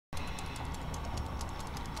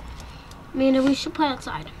Amanda, we should play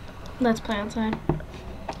outside. Let's play outside.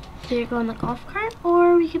 Either go on the golf cart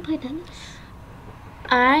or we could play tennis.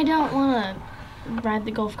 I don't want to ride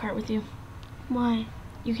the golf cart with you. Why?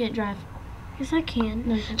 You can't drive. Yes, I can.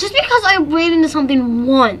 No, you can't. Just because I ran into something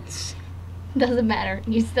once. Doesn't matter.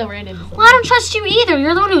 You still ran into something. Well, I don't trust you either.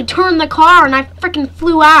 You're the one who turned the car and I freaking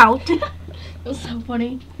flew out. It was so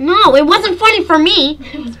funny. No, it wasn't funny for me.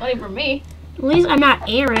 It was funny for me. At least I'm not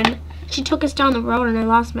Erin. She took us down the road and I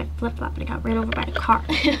lost my flip-flop and I got ran over by a car.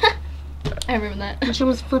 I remember that. And she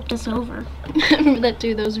almost flipped us over. I remember that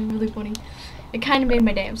too. That was really funny. It kind of made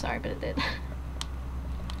my day. I'm sorry, but it did.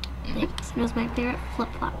 Thanks. It was my favorite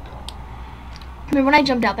flip-flop. Remember when I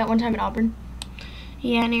jumped out that one time in Auburn?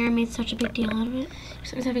 Yeah, and Erin made such a big deal out of it.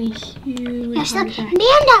 So I was having a huge Yeah, she's heart like, attack.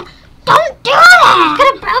 Amanda, don't do that! You could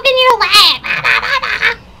have broken your leg.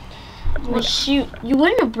 Well, shoot, you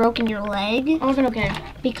wouldn't have broken your leg I would've been okay.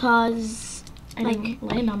 because, I didn't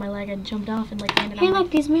land on my leg. I jumped off and landed hey, on my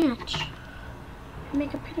look, these match.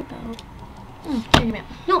 Make a pretty bow. check him out.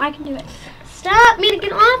 No, I can do it. Stop, Amanda,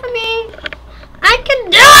 get off of me. I can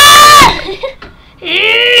do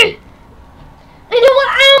it! I know what?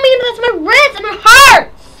 Ow, Amanda, that's my wrist and it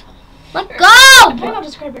hurts. Let I go! think I'll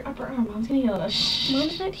just grab your upper arm. Mom's gonna heal it. Shh.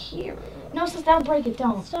 Mom's not here. No, sis, that'll break it.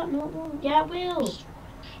 Don't. Stop, no, it won't. Yeah, it will.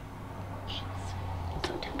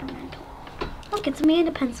 So temperamental. Look, it's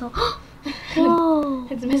Amanda pencil. Whoa.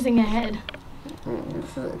 It's missing a head.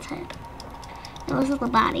 This is its head. No, this is the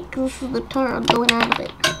body, because this is the turd going out of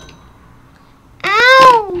it.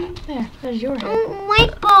 Ow! There's your I head. don't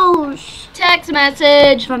like those. Text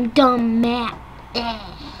message From dumb Matt.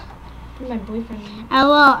 from my boyfriend. Oh,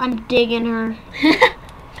 well, I'm digging her.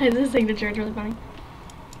 His signature is really funny.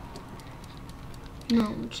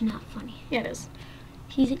 No, it's not funny. Yeah, it is.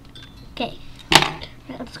 He's okay. Right,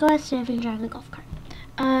 let's go ask if we can drive the golf cart.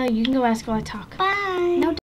 You can go ask while I talk. Bye. No.